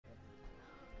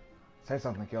Say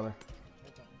something, killer.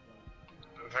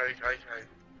 Hey.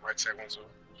 Mic check 1 2.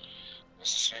 This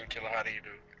is Xtreme-Killer. How do you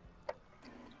do?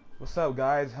 What's up,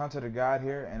 guys? Hunter the God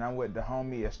here, and I'm with the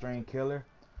homie Xtreme-Killer,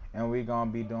 and we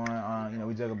gonna be doing,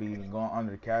 we just gonna be going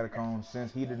under the catacombs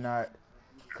since he did not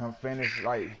come finish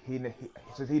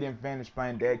since he didn't finish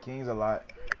playing Dead Kings a lot.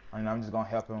 I'm just gonna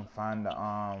help him find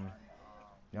the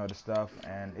the stuff.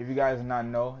 And if you guys did not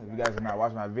know, if you guys did not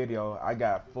watch my video, I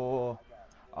got full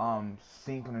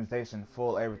synchronization,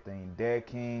 full everything, Dead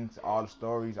Kings, all the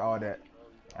stories, all that,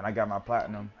 and I got my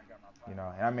platinum, and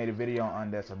I made a video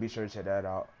on that, so be sure to check that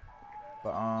out.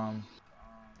 But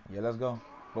yeah, let's go.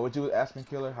 But what you was asking,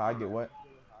 killer? How I get what?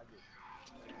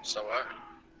 So what?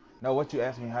 No, what you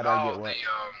asked me? How did I Oh, get what?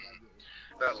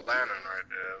 that lantern right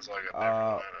there. It's like a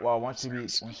different Well, lantern.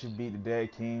 once you beat the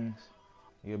Dead Kings,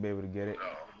 you'll be able to get it.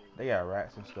 Oh, They got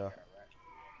rats and stuff.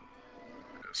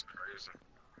 it's crazy.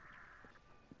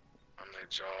 I'm the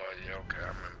jaw. Yeah, okay. I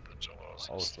remember the jaws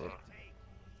and Oh stuff. shit.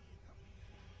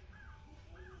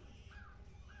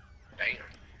 Damn.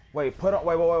 Wait,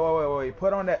 wait.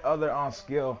 Put on that other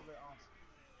skill.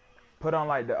 Put on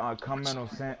like the common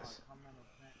sense.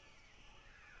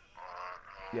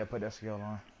 Yeah, put that skill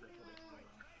on.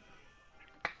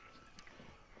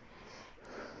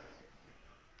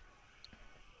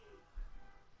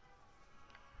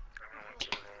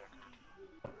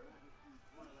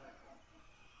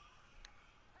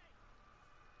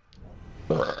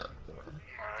 Alright,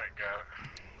 got it.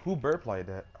 Who burped like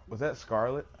that? Was that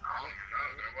Scarlet? I don't know.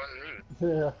 That wasn't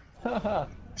me. Yeah.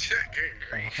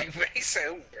 He said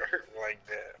who bird like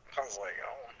that. I was like, I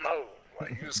don't know.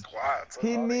 Like, he was quiet. So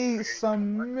He needs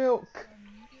some milk.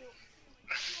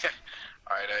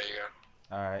 Alright, there you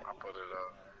go. Alright. I'll put it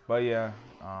up. But yeah,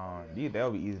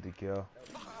 they'll be easy to kill.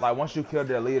 Like once you kill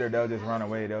their leader, they'll just run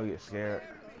away. They'll get scared.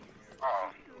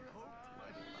 Oh.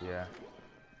 Yeah.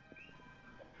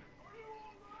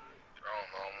 I don't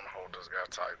know. I'm gonna hold this guy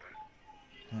tightly.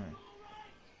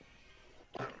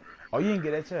 Oh, you didn't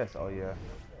get that chest? Oh yeah.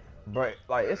 But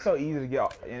like it's so easy to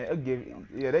get, and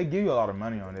they give you a lot of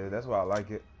money on this. That's why I like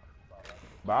it.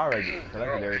 But I already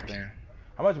collected everything.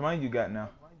 How much money you got now?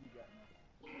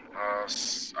 I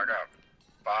got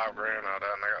 5 grand out of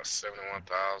that, and I got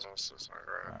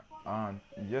 71,600 grand.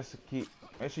 Just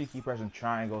make sure you keep pressing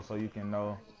triangle so you can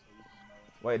know.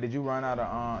 Wait, did you run out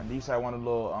of do you say one of the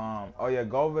little oh yeah,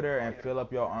 go over there and fill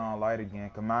up your light again,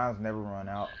 cause mine's never run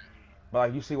out. But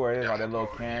like you see where it is, like that little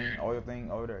can oil thing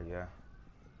over there, yeah.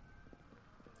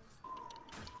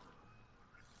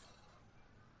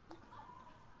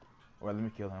 Well, let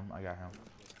me kill him. I got him.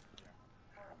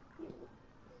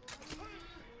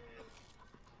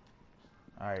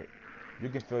 Alright. You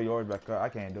can fill yours back up. I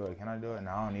can't do it. Can I do it? No,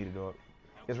 I don't need to do it.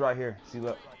 It's right here. See,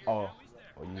 look. Oh.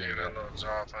 Yeah, that little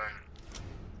jaw thing.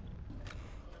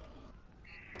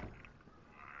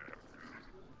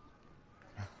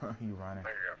 You running. I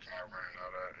think I got 5 grand out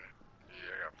of that.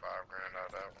 Yeah, I got 5 grand out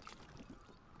of that one.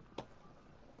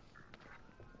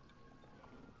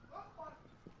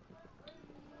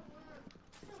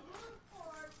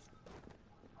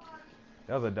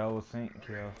 That was a double sync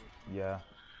kill. Yeah.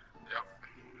 Yep.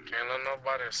 Can't let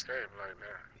nobody escape like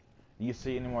that. You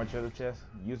see any more treasure chests?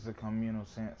 Use the communal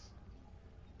sense.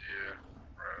 Yeah,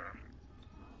 right.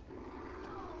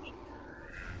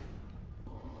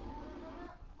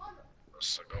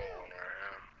 That's a gold one right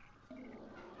here.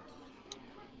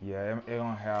 Yeah, it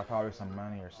gonna have probably some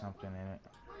money or something in it.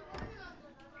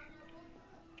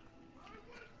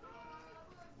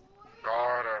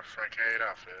 Guard or facade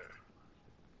outfit.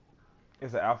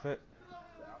 It's an outfit?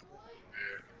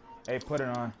 Yeah. Hey, put it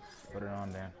on. Put it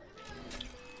on, Dan.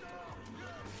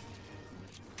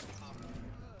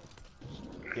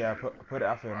 Yeah, put the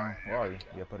outfit on. Where are you?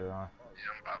 Yeah, put it on.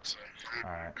 Yeah, I'm about to.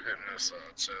 Alright. Hitting this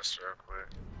chest real quick.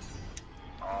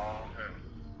 Oh, okay.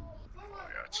 I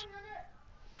got you.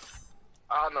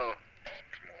 I know.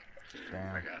 Come on.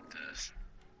 Damn. I got this.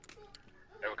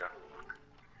 There we go.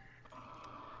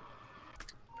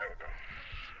 There we go.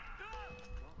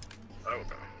 There we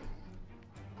go.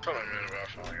 Come on, man. I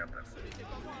finally got that.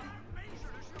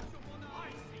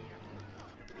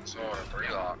 So, 3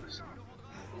 locks.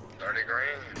 30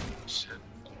 grand? Shit.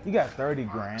 You got 30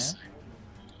 grand?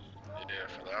 Yeah,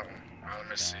 for that one. Let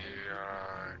me see.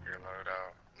 Get load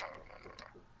out. No.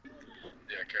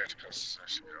 Yeah, character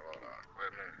customization. Get load out. Wait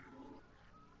a minute.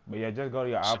 But yeah, just go to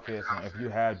your outfits, and if you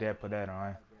have that, put that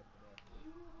on.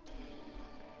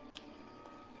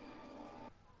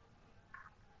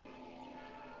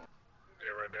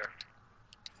 Yeah, right there.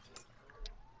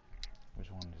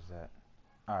 Which one is that?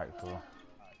 Alright, cool.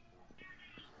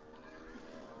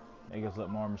 Make us look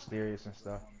more mysterious and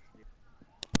stuff.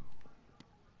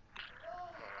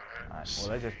 Alright,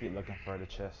 well let's just keep looking for the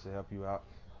chest to help you out.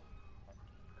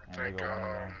 I And we think, go one I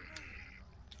more.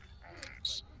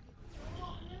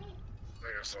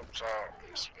 think it's up top.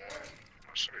 This one.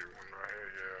 I should be one right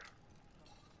here, yeah.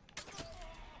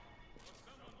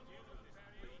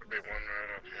 Could be one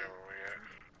right up here where we at.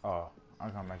 Oh,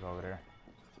 I'll come back over there.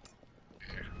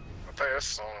 Yeah. I think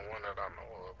that's the only one that I know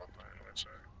of. I think. Let's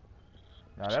check.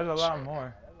 Now there's a lot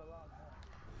more.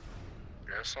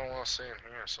 Yeah, that's all I've seen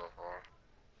here so far.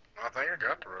 I think I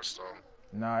got the rest of them.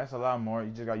 Nah, it's a lot more. You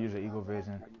just gotta use your eagle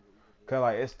vision. Cause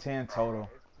like it's 10 total.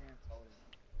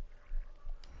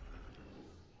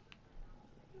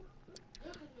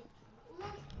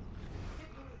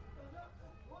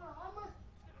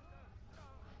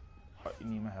 Oh, you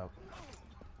need my help.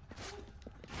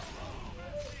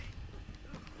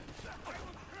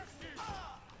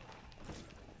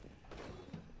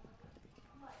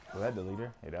 Was that the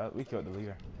leader? Yeah, that, we killed the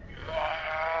leader.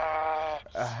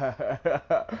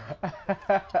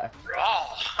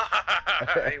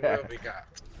 He will be got.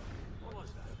 Well,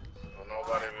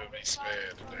 nobody will be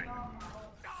spared today.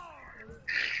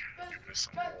 Give me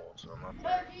some wolves on my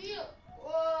thing.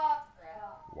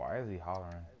 Why is he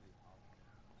hollering?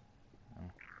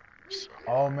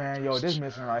 Oh man, yo, this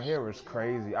mission right here was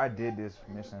crazy. I did this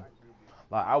mission.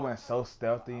 Like I went so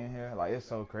stealthy in here. Like it's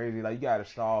so crazy. Like you gotta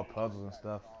solve puzzles and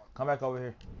stuff. Come back over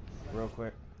here, real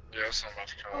quick. Yeah,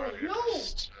 somebody come out here.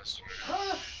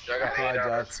 Y'all got 8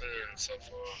 out of 10 so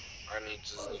far. I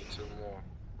just need 2 more.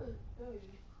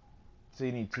 So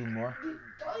you need 2 more.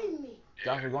 Yeah.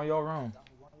 Joshua, go in your room.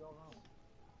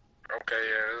 Okay,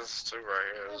 yeah, there's 2 right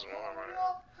here. There's 1 right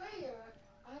here.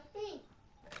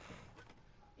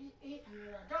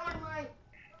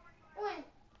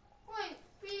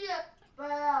 Nah,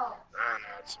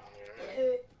 not 2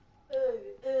 more.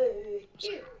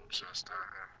 Just down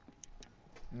here.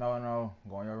 No,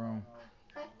 go in your room.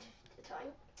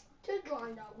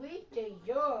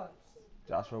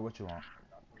 Joshua, what you want?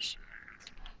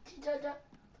 Oh,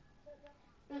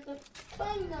 I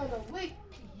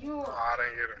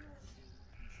didn't get him.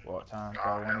 What time?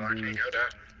 Oh, hell, I can't go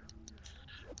that.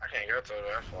 I can't go through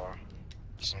that far.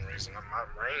 For some reason, my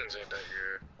range ain't that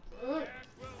good.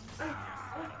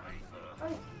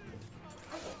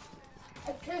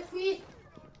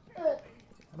 Where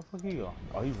the fuck he go?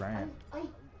 Oh, he ran.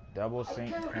 Double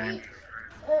sync point.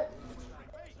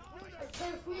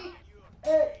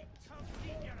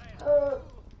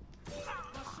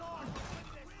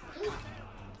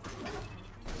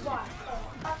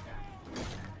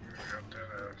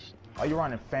 Oh, you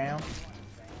running, fam?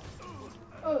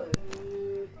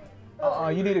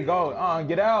 You need to go.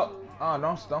 Get out.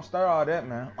 Don't start all that,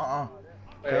 man.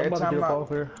 Hey, I'm about to get up off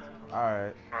here.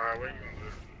 Alright. Alright, what you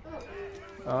gonna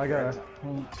do? I gotta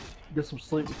get some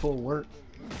sleep before work.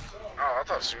 Oh, I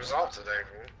thought she was off today,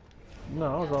 fool. No,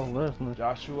 I was off last night.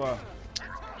 Joshua.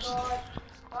 Well,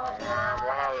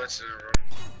 I'll let you,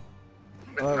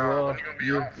 bro. Alright, well, when you gonna be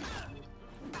off?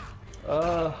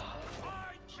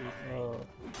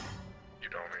 You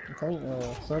don't I even know.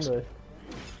 think Sunday.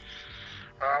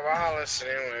 Well, I'll let you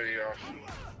in when you off.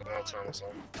 I'll tell us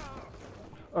something.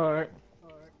 Alright.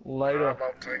 Later. I'm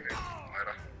about to take it.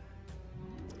 Later.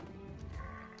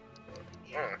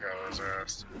 Oh, look at those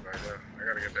ass. Right there. I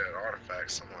gotta get that artifact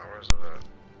somewhere. Where's it at?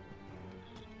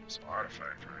 It's an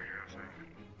artifact right here, I think.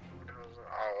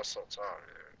 Oh, it's up top,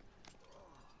 yeah.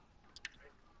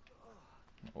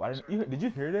 Why did you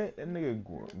hear that? That nigga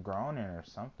groaning or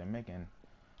something, making.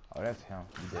 Oh, that's him.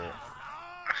 He dead.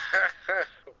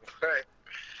 What?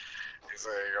 He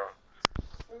said, yo.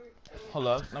 Hold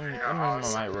up. Let me move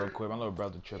my mic real quick. My little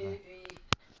brother tripping.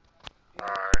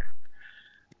 Alright.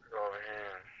 Go over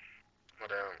here. Well,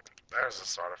 damn. There's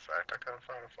this artifact. I couldn't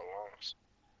find it for long.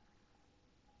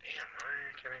 Damn,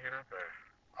 where can I get up there?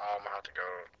 Oh, I'm gonna have to go.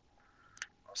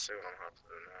 I'll see what I'm gonna have to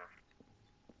do now.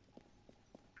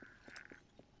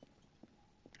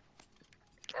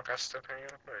 Fuck, I still can't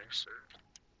get up there, you see.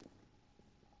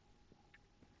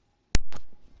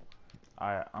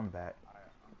 Alright, I'm back.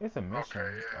 It's a mission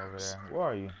over so there. Where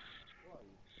are you? I'm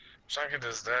trying to get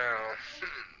this down.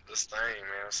 This thing,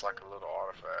 man, it's like a little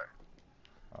artifact.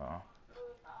 Oh.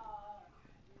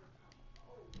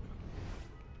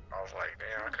 I was like,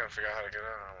 damn, I couldn't figure out how to get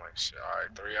out. I'm like, shit,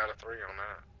 alright, 3 out of 3 on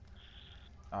that.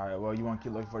 Alright, well, you want to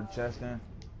keep looking for the chest then?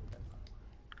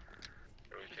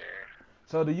 We can.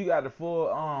 So, do you got the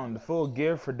full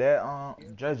gear for that?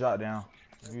 Just drop down.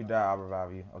 If you die, I'll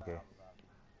revive you. Okay.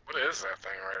 What is that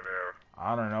thing right there?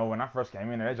 I don't know. When I first came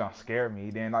in there, that junk scared me.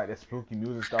 Then, like, that spooky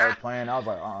music started playing. I was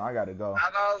like, I gotta go. I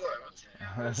know, I was like,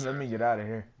 what's that? Let me get out of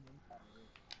here.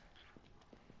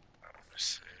 Let me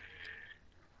see.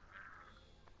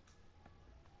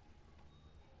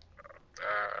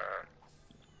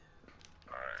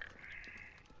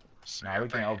 Nah, we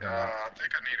can't open that. I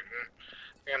think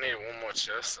I need one more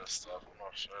chest and stuff. I'm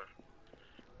not sure.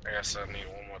 I guess I need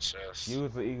one more chest.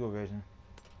 Use the eagle vision.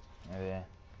 And then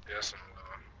Yes,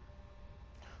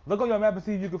 look on your map and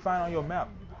see if you can find on your map.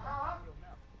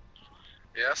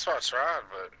 yeah, that's what I tried,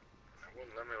 but it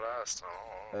wouldn't let me last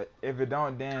time. If it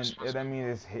don't, then that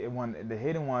means it's the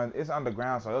hidden one. It's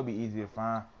underground, so it'll be easy to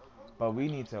find. But we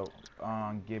need to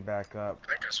get back up. I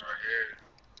think it's right here.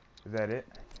 Is that it?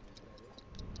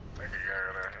 I think you got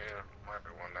it down here. Might be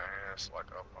one down here. It's like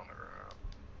up on the ground.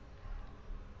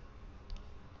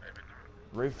 Maybe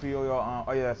not. Refuel your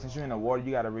oh yeah, since you're in the water,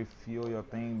 you gotta refuel your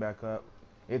thing back up.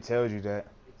 It tells you that.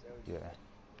 Yeah.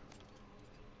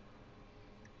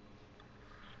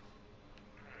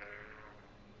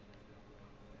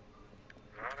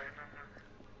 No, it ain't nothing.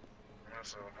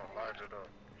 Unless I light it up.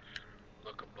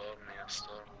 Look above me and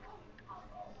stuff.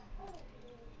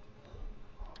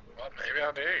 Well, maybe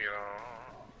I did, you know.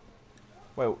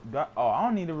 Wait, I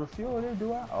don't need to refuel it,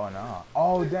 do I? Oh no.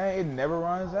 Oh dang, it never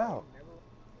runs out.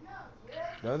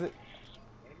 Does it?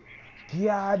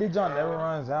 Yeah, this jump never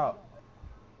runs out.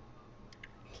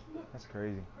 That's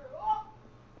crazy.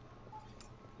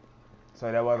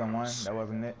 So that wasn't one? That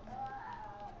wasn't it?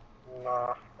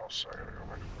 Nah, I'll show you. Go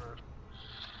back first.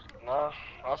 Nah,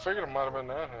 I figured it might have been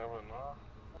down here, but nah.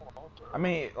 I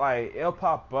mean, like, it'll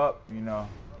pop up, you know.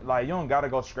 Like, you don't gotta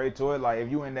go straight to it. Like,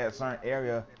 if you in that certain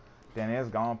area, then it's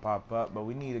gonna pop up. But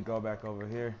we need to go back over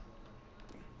here.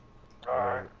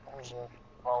 Alright, I'm just gonna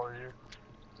follow you.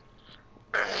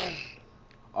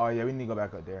 Oh, yeah, we need to go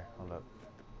back up there. Hold up.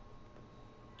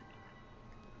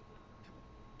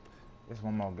 There's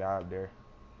one more guy up there.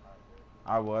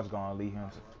 I was gonna leave him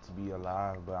to be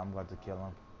alive, but I'm about to kill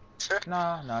him.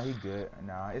 Nah, he good.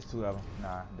 Nah, it's two of them.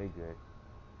 Nah, they good.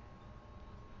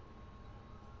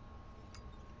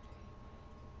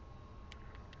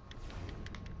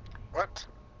 What?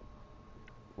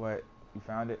 What? You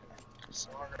found it?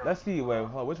 Let's see. Wait,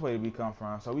 hold, which way did we come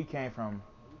from? So we came from.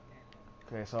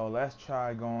 Okay, so let's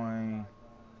try going.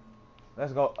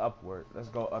 Let's go upward. Let's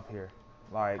go up here.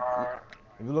 Like,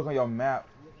 if you look on your map,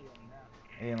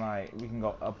 and like we can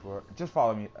go upward. Just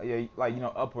follow me. Yeah, like, you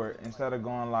know, upward instead of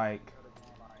going like.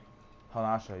 Hold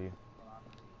on, I'll show you.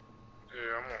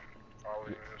 Yeah, I'm gonna follow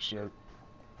you. Yeah.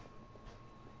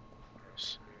 Let's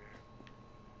see.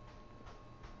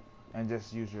 And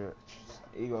just use your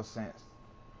ego sense.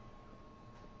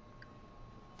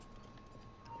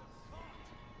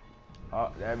 Oh,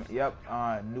 yep,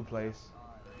 new place.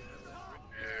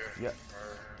 Yeah. Yep.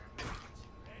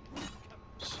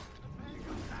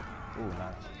 Ooh,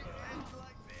 nice.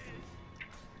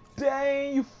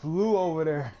 Dang, you flew over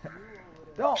there.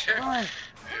 Don't run.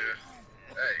 Yeah.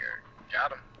 There you go.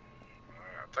 Got him.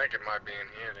 I think it might be in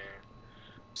here then.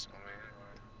 So, man,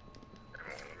 let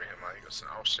me hit my ego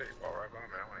sense. Oh shit, you walk right by me.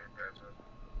 I ain't bad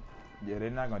at. Yeah, they're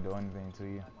not gonna do anything to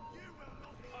you.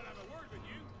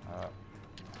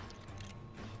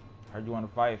 Heard you want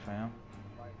to fight, fam.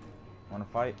 Want to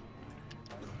fight?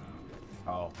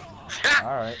 Oh.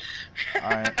 Alright.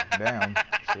 Alright. Damn.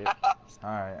 Shit.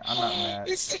 Alright. I'm not mad. I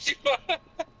just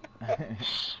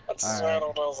ran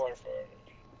on. I was like, fuck.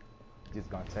 Just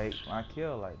gonna take my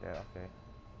kill like that. Okay.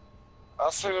 I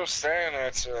see them staring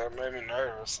at you. That made me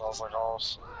nervous. I was like, oh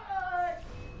shit.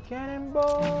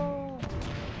 Cannonball!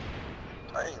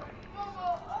 Damn.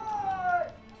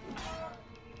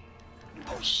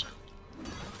 Oh shit.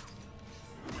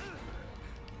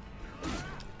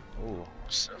 Ooh.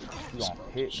 You gonna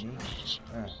hit me?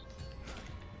 Yeah.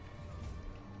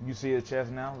 You see the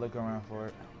chest now? Look around for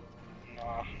it.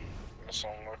 Nah. That's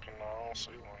what I'm looking now. I don't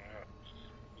see one yet.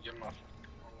 Get my.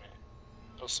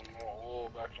 Put some more oil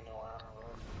back in the wire.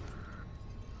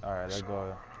 Alright, let's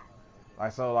go.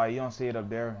 Like, so, like, you don't see it up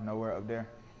there? Nowhere up there?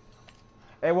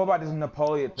 Hey, what about this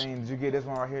Napoleon thing? Did you get this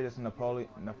one right here? This Napoleon?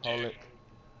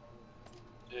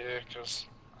 Yeah, cause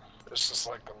it's just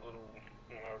like a little,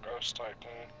 you know, ghost type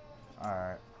thing.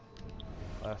 Alright.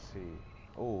 Let's see.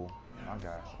 Oh, my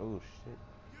gosh. Oh, shit.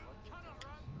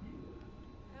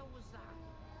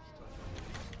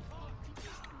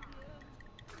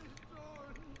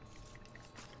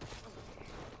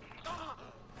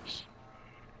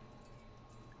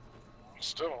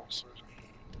 Still don't see it.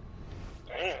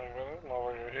 Damn, man, that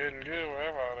motherfucker hidden good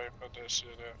wherever they put that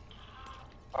shit at.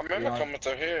 I remember coming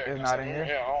through here. It's not in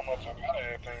here? I don't know if I got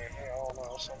anything in here. I don't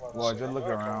know. Somebody Well, just look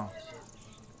around.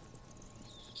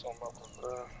 Something up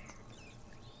there.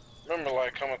 Remember,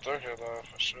 like, coming through here, though,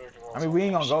 for sure. I mean, we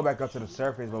ain't gonna go back up to the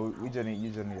surface, but you just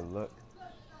need to look.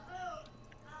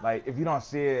 Like, if you don't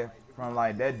see it from,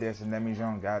 like, that distance, that means you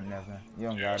don't got nothing. You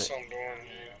don't got it. Something doing,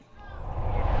 yeah.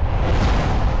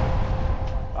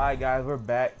 Alright guys, we're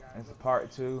back. It's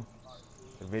part 2.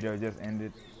 The video just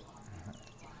ended.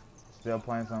 Still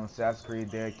playing some Assassin's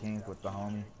Creed Dead Kings with the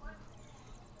homie.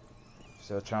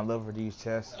 Still trying to look for these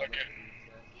chests.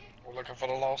 We're looking for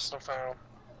the lost and found.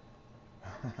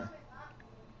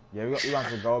 Yeah, we want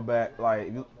to go back,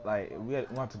 we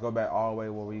want to go back all the way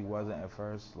where we wasn't at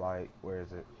first. Like, where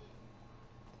is it?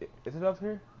 Is it up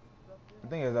here? I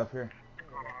think it's up here.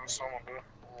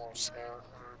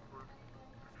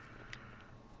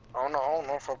 I don't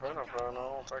know if I've been up there. No, I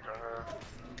don't think I have.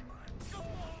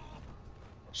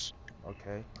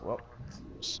 Okay, well.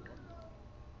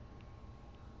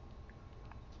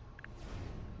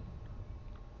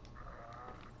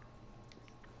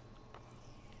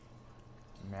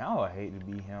 Man, I would hate to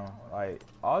be him. Like,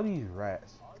 all these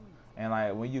rats. And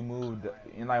like when you move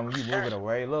it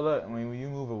away, look, when you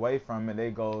move away from it,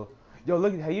 they go, yo,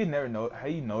 look, how you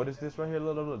noticed this right here?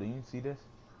 Look, do you see this?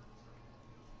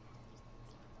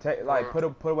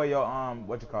 Put away your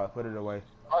what you call it? Put it away.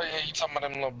 Oh yeah, you talking about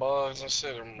them little bugs and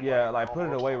shit? Yeah, like put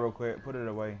it away real quick. Put it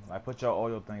away. Like put your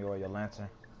oil thing away, your lantern.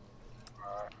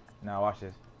 Now watch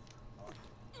this.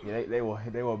 Yeah, they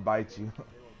will bite you.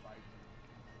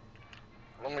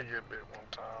 Let me get bit one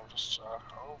time. Just try.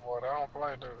 Oh boy, they don't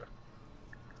play, do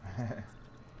they?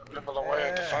 Nibble away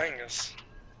at the fingers.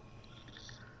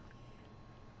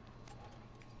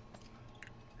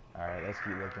 Alright, let's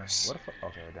keep looking. What the fuck?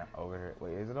 Okay, down over here.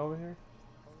 Wait, is it over here?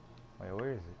 Wait,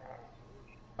 where is it?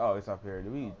 Oh, it's up here.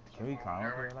 Can we climb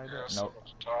up here like that? Nope. At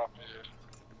the top, yeah.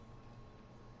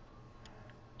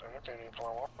 Damn, I can't even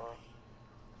climb up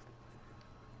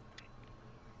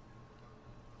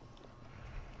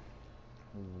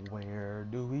there. Where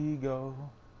do we go?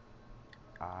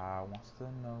 I wants to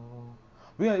know.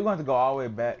 We want to go all the way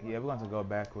back. Yeah, we're going to go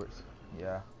backwards.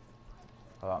 Yeah.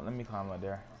 Hold on, let me climb up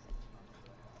there.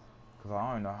 Cause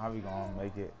I don't know how we gonna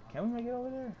make it. Can we make it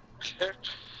over there?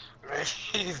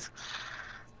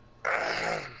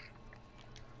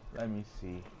 Let me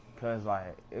see. Cause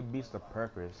like it beats the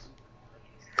purpose.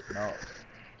 No.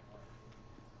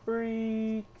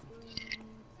 Freak.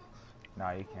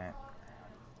 Nah, you can't.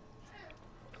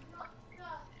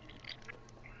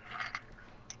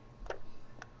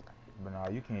 But no,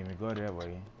 you can't even go that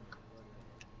way.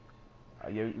 Yeah,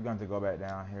 you're going to have to go back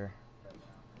down here.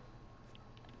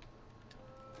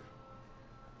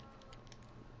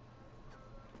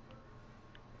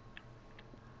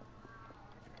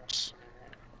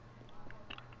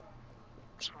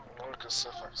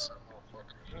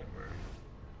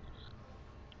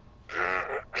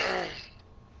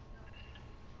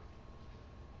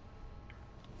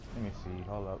 Let me see.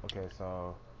 Hold up. Okay,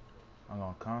 so I'm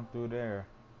gonna come through there.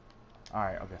 All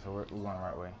right. Okay, so we're going the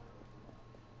right way.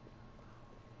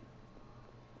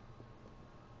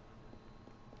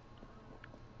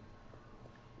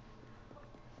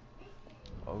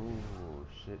 Oh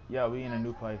shit! Yeah, we in a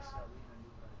new place.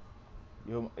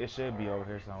 It should be over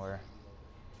here somewhere.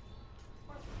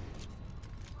 I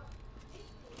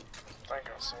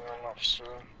think I see them, I'm not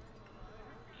sure.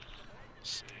 Let's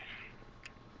see.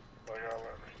 They got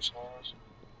let me size.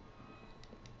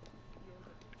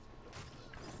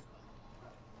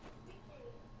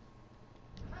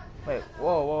 Wait,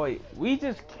 whoa, wait. We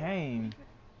just came.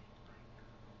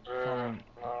 No.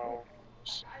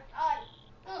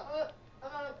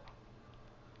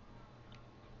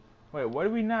 Wait, where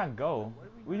did we not go?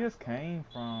 We just came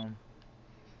from.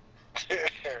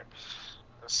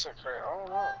 That's so crazy. I don't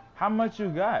know. How much you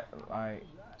got? Like.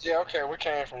 Yeah, okay, we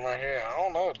came from right here. I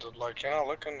don't know. Like, can I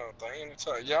look in the thing?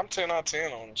 Yeah, I'm 10 out of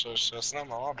 10 on just not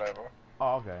my bad, bro.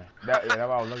 Oh, okay. That's what I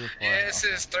was looking for. Yeah, it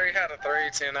says 3 out of 3,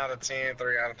 10 out of 10,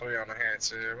 3 out of 3 on the hand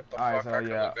too. What the Alright, fuck? so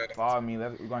yeah, follow me. We're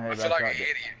gonna head back like out an there.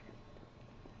 idiot.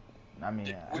 I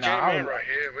mean, we came in right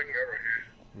here. We can go right here.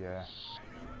 Yeah.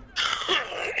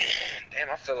 Damn,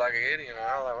 I feel like an idiot. I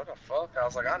was like, what the fuck? I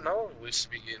was like, I know we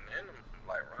should be getting in them,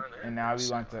 like running. And now we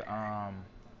want to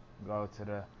go to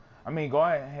the. I mean, go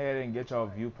ahead and get your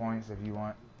viewpoints if you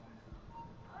want.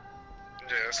 Yeah,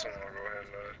 that's what I'm gonna go ahead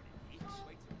and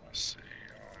let's see.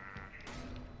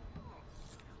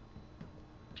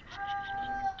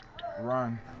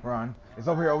 Run. It's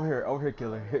over here,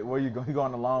 killer. Where you go? You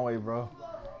going the long way, bro.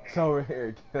 It's over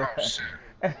here, killer. Oh, shit.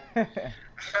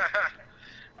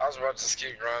 I was about to just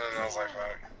keep running, and I was like,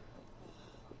 fuck.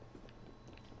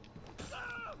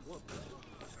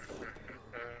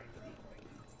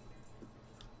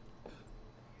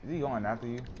 Is he going after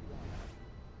you?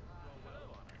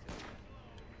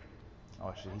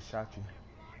 Oh shit, he shot you.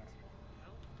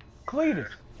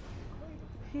 Cletus!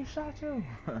 He shot you!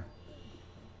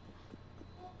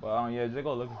 Well, yeah, just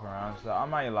go looking for around. So I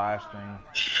might live stream.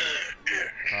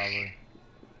 Probably.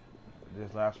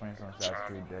 This last stream on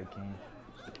SHAREfactory, Dead King.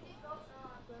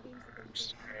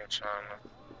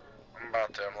 I'm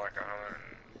about to, I'm like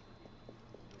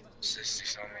 160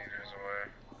 some meters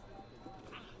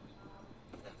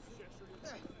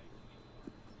away.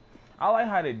 I like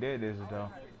how they did this though.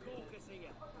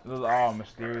 It was all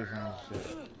mysterious and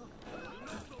shit.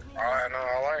 I know,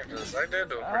 I like this. They did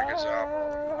do a pretty good job.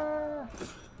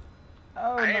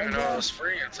 Oh I didn't even my know it God. was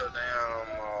free until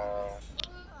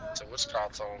until what's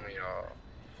called told me,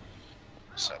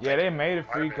 so Yeah, they made it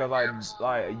might free have been because games.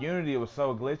 like Unity was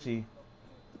so glitchy.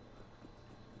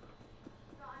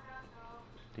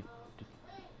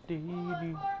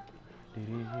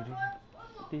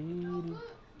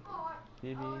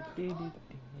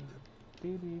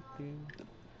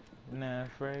 No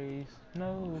phrase,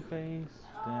 no face.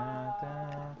 Da,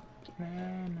 da, na,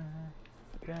 na,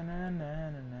 da, na, na,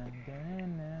 na, na, da,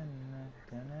 na, na,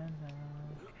 da, na, na.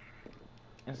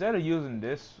 Instead of using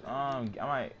this, I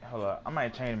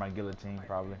might change my guillotine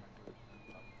probably.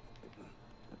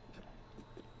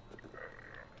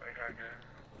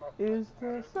 Is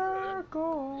the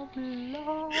circle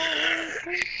belong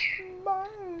to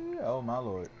somebody? Oh my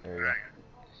lord, there you go.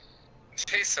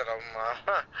 He said, "Oh my."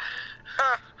 I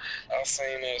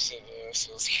seen that shit. That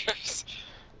shit was crazy.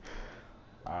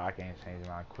 I can't change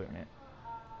my equipment.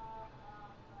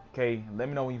 Okay, let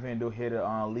me know when you finna do hit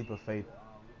a leap of faith.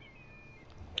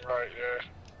 Right, yeah.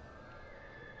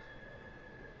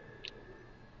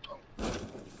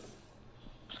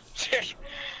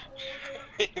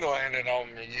 You landed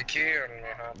on me. You killed me,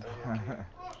 Hunter.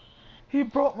 He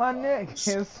broke my neck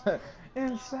inside of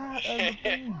the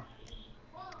thing.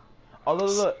 Oh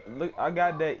look! I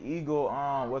got that eagle.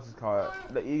 What's it called?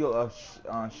 The eagle of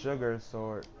sugar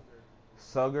sword.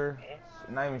 Sugar?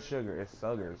 Not even sugar. It's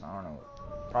Suggers. I don't know.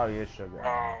 Probably is sugar. I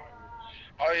don't know.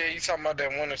 Oh yeah, you talking about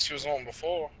that one that you was on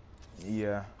before?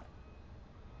 Yeah.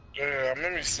 Yeah, I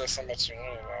remember you said something about you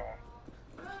wanted that one.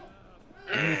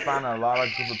 We need to find a lot of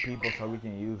group of people so we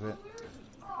can use it.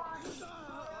 Oh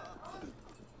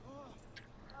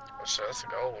shit, that's a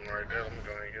gold one right there. Let me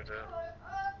go ahead and get that.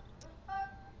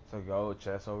 So gold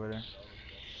chest over there.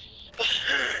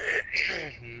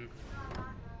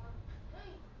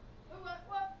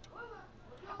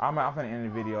 I'm finna end the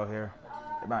video here.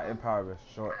 My Empire is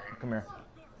short. Come here.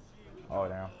 Oh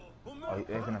damn. Oh,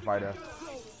 they finna fight us.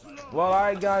 Well,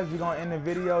 alright guys, we're gonna end the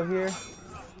video here.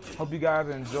 Hope you guys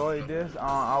enjoyed this.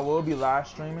 I will be live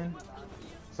streaming.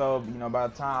 So, you know, by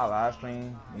the time I live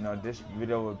stream, you know, this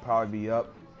video will probably be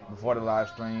up before the live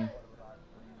stream.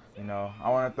 You know, I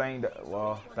want to thank the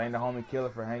homie Killer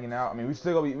for hanging out. I mean, we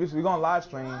gonna live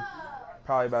stream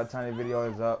probably by the time the video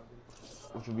is up,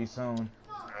 which will be soon.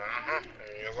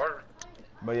 Yes, sir.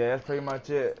 But yeah, that's pretty much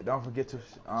it. Don't forget to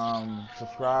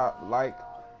subscribe, like,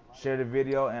 share the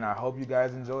video, and I hope you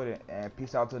guys enjoyed it. And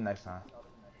peace out till next time.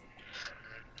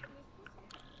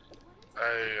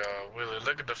 Hey, Willie,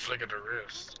 look at the flick of the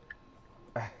wrist.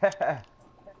 Look at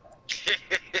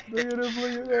the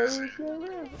flick of the wrist.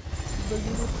 Look at the